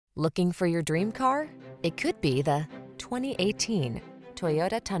Looking for your dream car? It could be the 2018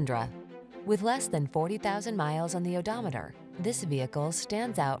 Toyota Tundra. With less than 40,000 miles on the odometer, this vehicle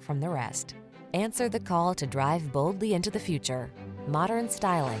stands out from the rest. Answer the call to drive boldly into the future. Modern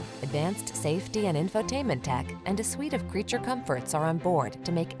styling, advanced safety and infotainment tech, and a suite of creature comforts are on board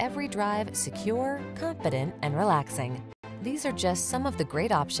to make every drive secure, confident, and relaxing. These are just some of the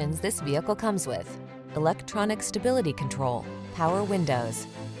great options this vehicle comes with: electronic stability control, power windows,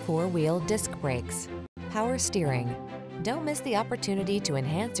 four-wheel disc brakes, power steering. Don't miss the opportunity to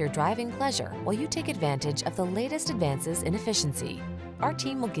enhance your driving pleasure while you take advantage of the latest advances in efficiency. Our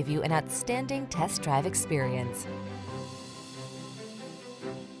team will give you an outstanding test drive experience.